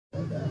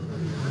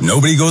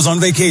Nobody goes on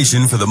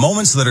vacation for the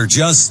moments that are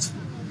just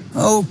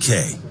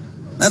okay.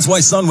 That's why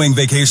Sunwing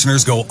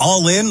vacationers go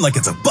all in like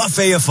it's a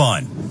buffet of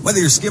fun. Whether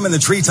you're skimming the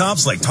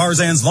treetops like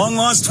Tarzan's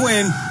long-lost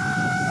twin,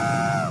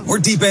 or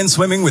deep end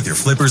swimming with your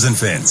flippers and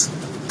fins.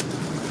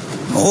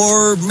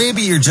 Or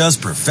maybe you're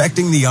just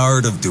perfecting the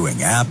art of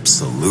doing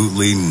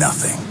absolutely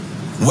nothing.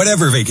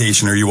 Whatever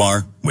vacationer you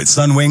are, with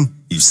Sunwing,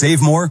 you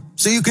save more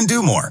so you can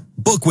do more.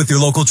 Book with your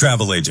local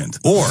travel agent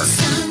or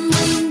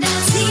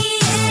SunWing.ca.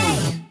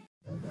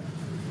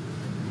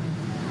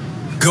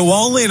 Go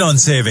all in on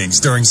savings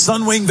during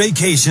Sunwing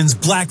Vacations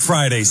Black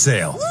Friday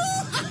sale.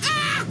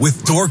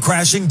 With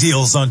door-crashing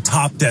deals on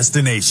top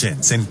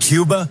destinations in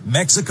Cuba,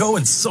 Mexico,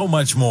 and so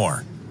much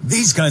more.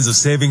 These kinds of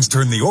savings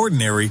turn the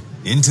ordinary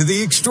into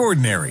the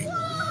extraordinary.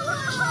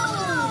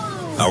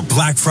 Our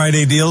Black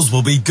Friday deals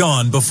will be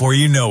gone before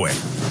you know it.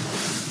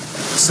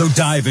 So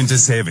dive into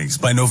savings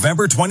by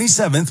November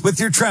 27th with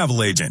your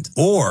travel agent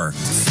or